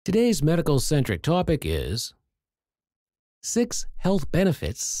Today's medical-centric topic is 6 health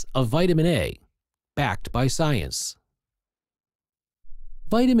benefits of vitamin A, backed by science.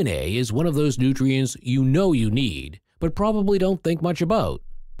 Vitamin A is one of those nutrients you know you need, but probably don't think much about,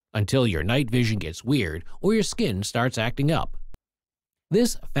 until your night vision gets weird or your skin starts acting up.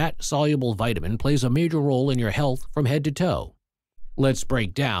 This fat-soluble vitamin plays a major role in your health from head to toe. Let's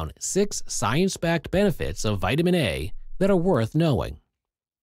break down 6 science-backed benefits of vitamin A that are worth knowing.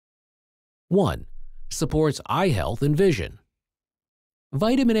 1. Supports eye health and vision.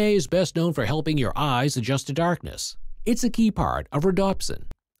 Vitamin A is best known for helping your eyes adjust to darkness. It's a key part of rhodopsin,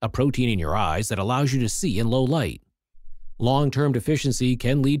 a protein in your eyes that allows you to see in low light. Long-term deficiency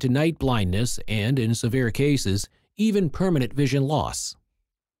can lead to night blindness and, in severe cases, even permanent vision loss.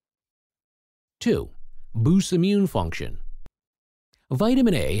 2. Boosts immune function.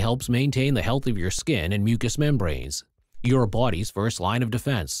 Vitamin A helps maintain the health of your skin and mucous membranes, your body's first line of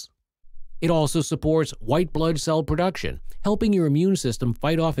defense. It also supports white blood cell production, helping your immune system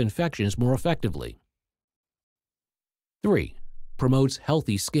fight off infections more effectively. 3. Promotes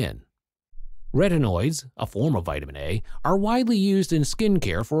healthy skin. Retinoids, a form of vitamin A, are widely used in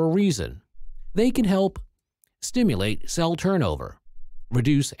skincare for a reason. They can help stimulate cell turnover,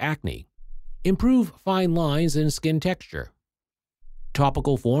 reduce acne, improve fine lines and skin texture.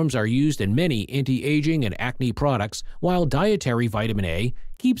 Topical forms are used in many anti-aging and acne products, while dietary vitamin A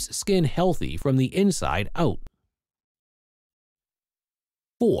keeps skin healthy from the inside out.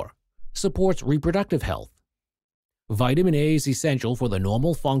 4. Supports reproductive health. Vitamin A is essential for the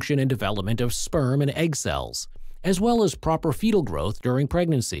normal function and development of sperm and egg cells, as well as proper fetal growth during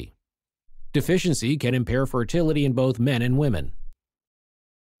pregnancy. Deficiency can impair fertility in both men and women.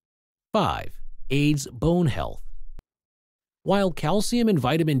 5. Aids bone health. While calcium and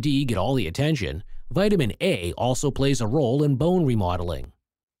vitamin D get all the attention, vitamin A also plays a role in bone remodeling.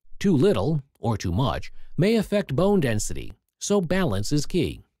 Too little, or too much, may affect bone density, so balance is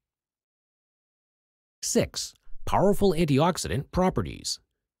key. 6. Powerful antioxidant properties.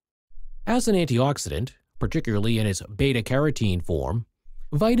 As an antioxidant, particularly in its beta-carotene form,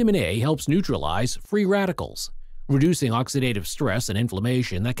 vitamin A helps neutralize free radicals, reducing oxidative stress and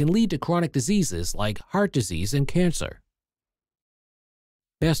inflammation that can lead to chronic diseases like heart disease and cancer.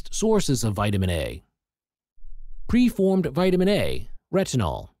 Best sources of vitamin A. Preformed vitamin A,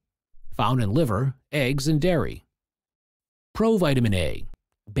 retinol, found in liver, eggs, and dairy. Provitamin A,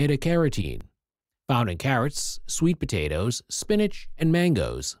 beta-carotene, found in carrots, sweet potatoes, spinach, and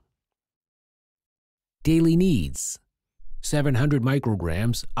mangoes. Daily needs: 700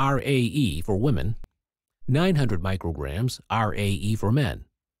 micrograms RAE for women, 900 micrograms RAE for men.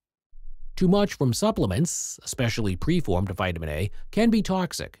 Too much from supplements, especially preformed vitamin A, can be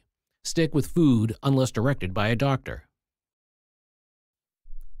toxic. Stick with food unless directed by a doctor.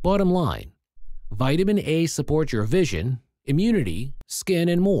 Bottom line: vitamin A supports your vision, immunity, skin,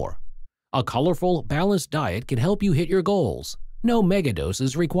 and more. A colorful, balanced diet can help you hit your goals. No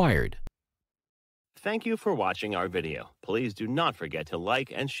megadoses required. Thank you for watching our video. Please do not forget to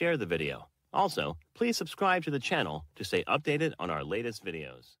like and share the video. Also, please subscribe to the channel to stay updated on our latest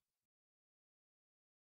videos.